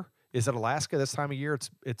of year. Is it Alaska this time of year?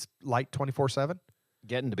 It's light 24/7.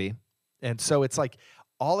 Getting to be. And so it's like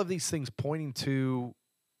all of these things pointing to,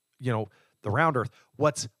 the round Earth.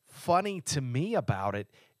 What's funny to me about it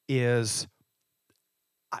is,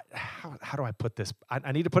 how do I put this?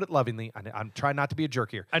 I need to put it lovingly. I'm trying not to be a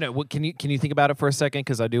jerk here. I know. Well, can you think about it for a second?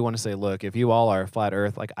 Because I do want to say, look, if you all are flat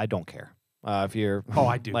Earth, like, I don't care. If you're,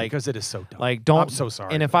 I do, like, because it is so dumb. like, don't. I'm so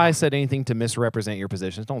sorry. And if I said anything to misrepresent your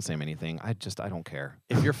positions, don't say anything. I don't care.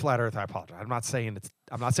 If you're flat Earth, I apologize. I'm not saying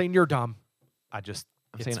you're dumb. I'm saying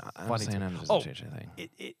funny I'm to me. doesn't change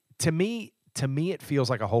anything. To me, it feels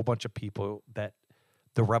like a whole bunch of people that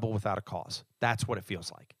the rebel without a cause. That's what it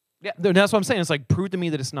feels like. Yeah, that's what I'm saying. It's like, prove to me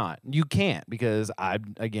that it's not. You can't, because I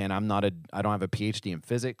don't have a PhD in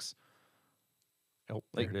physics. Oh,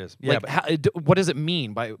 Like, there it is. Yeah, like, what does it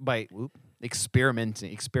mean by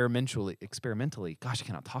experimentally? Gosh, I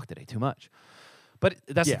cannot talk today too much. But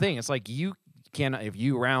that's the thing. It's like, you cannot, if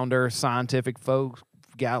you round Earth scientific folks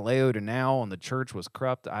Galileo to now, and the church was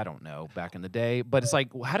corrupt. I don't know back in the day, but it's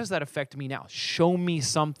like, well, how does that affect me now? Show me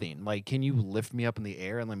something. Like, can you lift me up in the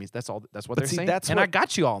air and let me? That's all. That's what But they're see, saying. that's and what- I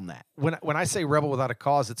got you on that. When I say rebel without a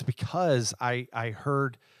cause, it's because I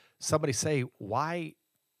heard somebody say, why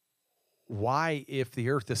if the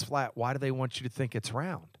earth is flat, why do they want you to think it's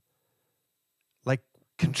round? Like,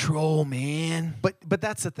 Control, man. but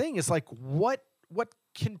that's the thing. It's like, what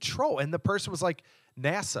control? And the person was like,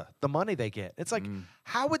 NASA, the money they get. It's like,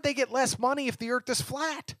 how would they get less money if the earth is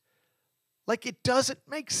flat? Like, it doesn't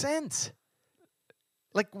make sense.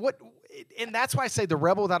 Like, what? And that's why I say the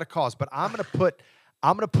rebel without a cause. But I'm gonna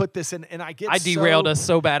put this in, and I derailed us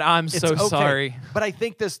so bad. I'm It's so okay. sorry. But I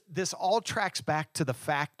think this all tracks back to the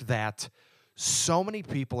fact that so many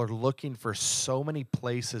people are looking for so many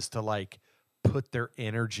places to like put their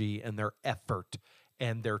energy and their effort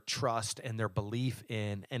and their trust and their belief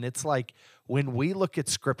in. And it's like when we look at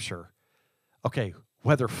scripture, okay,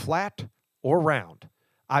 whether flat or round.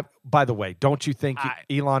 By the way, don't you think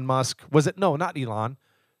Elon Musk was it? No, not Elon.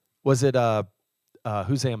 Was it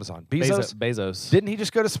who's Amazon? Bezos? Bezos. Didn't he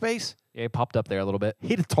just go to space? Yeah, he popped up there a little bit.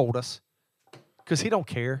 He'd have told us because he don't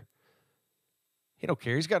care. He don't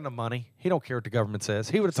care. He's got enough money. He don't care what the government says.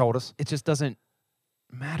 He would have told us. It just doesn't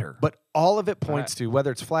matter. But all of it points to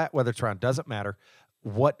whether it's flat, whether it's round, doesn't matter.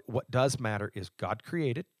 What does matter is God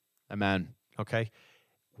created. Amen. Okay.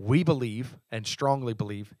 We believe and strongly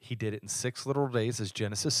believe he did it in 6 literal days, as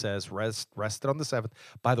Genesis says, rested on the 7th.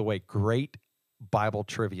 By the way, great Bible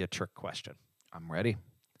trivia trick question. I'm ready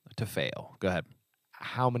to fail. Go ahead.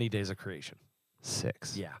 How many days of creation?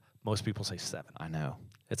 6. Yeah. Most people say 7. I know.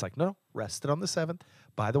 It's like, no, rested on the 7th.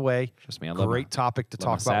 By the way, Trust me, I love great topic to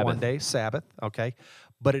talk my about one Sabbath. day, Sabbath, okay?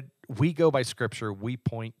 But we go by Scripture. We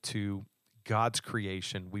point to God's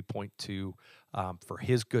creation. We point to for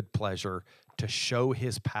his good pleasure, to show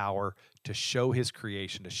his power, to show his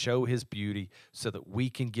creation, to show his beauty so that we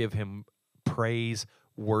can give him praise,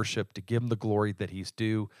 worship, to give him the glory that he's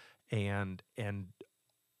due, and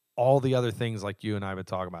all the other things like you and I have been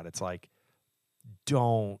talking about. It's like,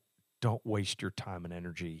 don't waste your time and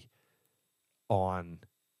energy on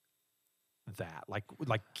that. Like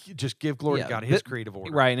just give glory to God, his creative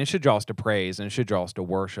order. Right, and it should draw us to praise, and it should draw us to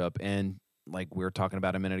worship. And like we were talking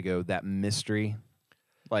about a minute ago, that mystery,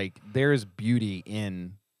 like there's beauty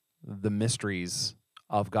in the mysteries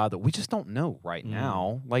of God that we just don't know right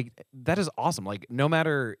now. Like that is awesome. Like no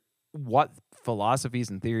matter what philosophies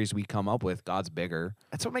and theories we come up with, God's bigger.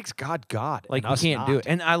 That's what makes God God. Like and we us can't do not. it.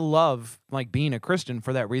 And I love like being a Christian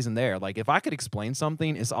for that reason there. Like if I could explain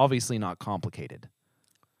something, it's obviously not complicated.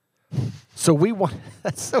 So we want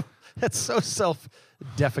that's so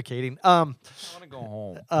self-defecating. I want to go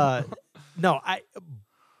home. No,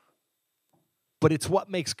 but it's what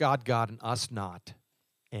makes God God and us not,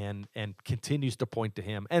 and continues to point to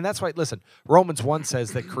him. And that's why, listen, Romans 1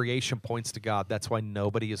 says that creation points to God. That's why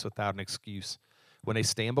nobody is without an excuse when they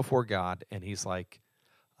stand before God and he's like,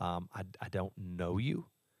 I don't know you.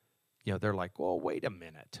 You know, they're like, well, wait a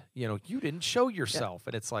minute. You know, you didn't show yourself.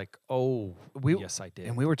 And it's like, oh, yes, I did.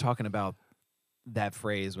 And we were talking about that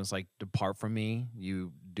phrase when it's like, depart from me,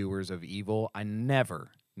 you doers of evil. I never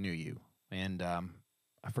knew you. And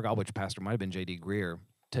I forgot which pastor, might have been J.D. Greer,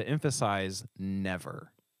 to emphasize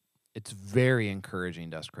never. It's very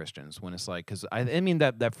encouraging to us Christians when it's like, because I mean,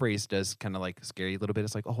 that phrase does kind of like scare you a little bit.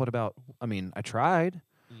 It's like, oh, what about, I mean, I tried.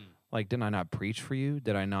 Like, didn't I not preach for you?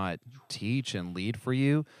 Did I not teach and lead for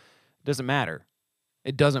you? It doesn't matter.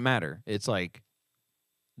 It doesn't matter. It's like,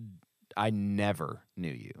 I never knew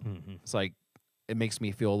you. It's like, it makes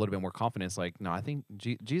me feel a little bit more confident. It's like, no, I think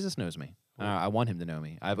Jesus knows me. I want him to know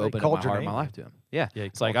me. I've opened up my heart and my life to him. Yeah.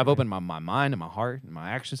 It's like I've opened my mind and my heart and my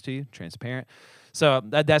actions to you, transparent. So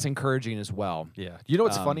that's encouraging as well. Yeah. You know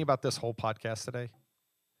what's funny about this whole podcast today?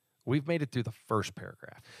 We've made it through the first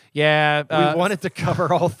paragraph. Yeah. We wanted to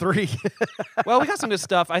cover all 3. Well, we got some good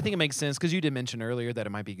stuff. I think it makes sense because you did mention earlier that it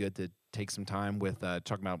might be good to take some time with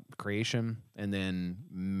talking about creation and then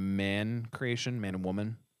man and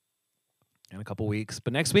woman in a couple weeks.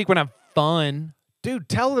 But next week we're going to have fun. Dude,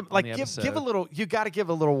 tell them, like, the give episode. a little, you got to give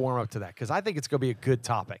a little warm up to that because I think it's going to be a good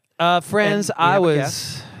topic. Friends, And we I have a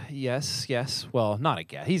was, yes. Well, not a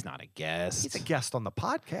guest. He's not a guest. He's a guest on the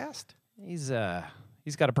podcast. He's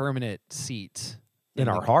got a permanent seat In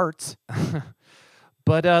our hearts.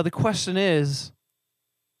 But the question is,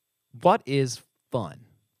 what is fun?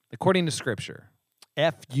 According to Scripture.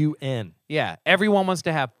 F-U-N. Yeah, everyone wants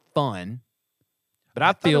to have fun, but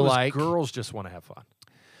I thought it feel was like girls just want to have fun.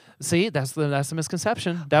 see that's the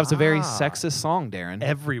misconception. That was a very sexist song, Darren.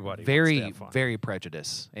 Everybody wants to very have fun. very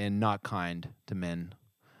prejudiced and not kind to men.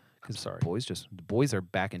 I'm sorry. The boys are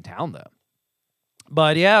back in town though.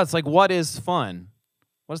 But yeah, it's like, what is fun?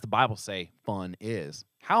 What does the Bible say fun is?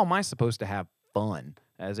 How am I supposed to have fun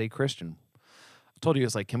as a Christian? I told you,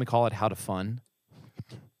 it's like, can we call it how to fun?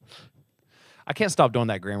 I can't stop doing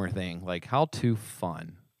that grammar thing, like how to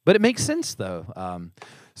fun. But it makes sense, though.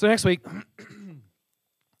 So next week,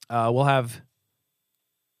 we'll have...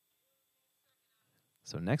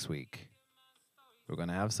 So next week, we're going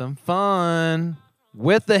to have some fun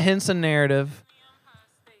with the Henson narrative.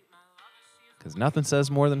 Because nothing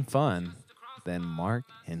says more than fun than Mark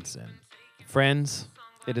Henson. Friends,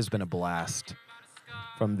 it has been a blast.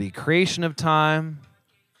 From the creation of time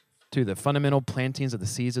to the fundamental plantings of the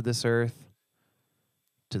seeds of this earth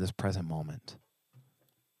to this present moment.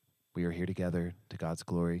 We are here together to God's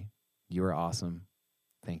glory. You are awesome.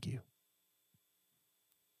 Thank you.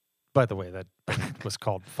 By the way, that was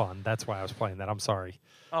called Fun. That's why I was playing that. I'm sorry.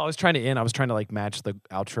 Oh, I was trying to end. I was trying to like match the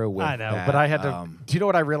outro with I know, that. but I had to. Do you know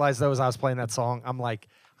what I realized though as I was playing that song? I'm like,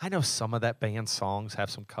 I know some of that band's songs have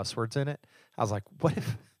some cuss words in it. I was like, what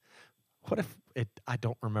if it? I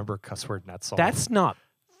don't remember a cuss word in that song. That's not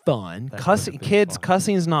fun. That Cussing, would've been kids, fun.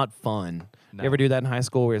 cussing's not fun. No. You ever do that in high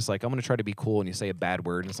school where it's like, I'm going to try to be cool and you say a bad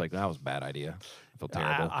word and it's like, that was a bad idea. I feel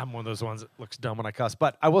terrible. I'm one of those ones that looks dumb when I cuss.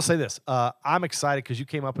 But I will say this: I'm excited because you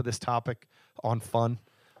came up with this topic on fun.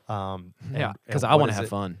 Yeah, because I want to have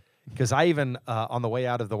fun. Because I even on the way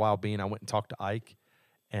out of the Wild Bean, I went and talked to Ike,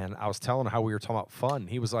 and I was telling him how we were talking about fun.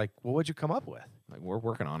 He was like, "Well, what'd you come up with?" Like, we're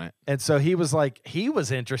working on it. And so he was like, he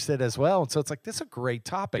was interested as well. And so it's like, this is a great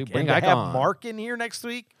topic. Dude, bring and to Ike have on. Mark in here next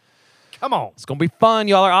week, come on. It's going to be fun.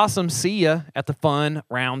 Y'all are awesome. See ya at the fun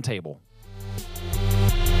round table.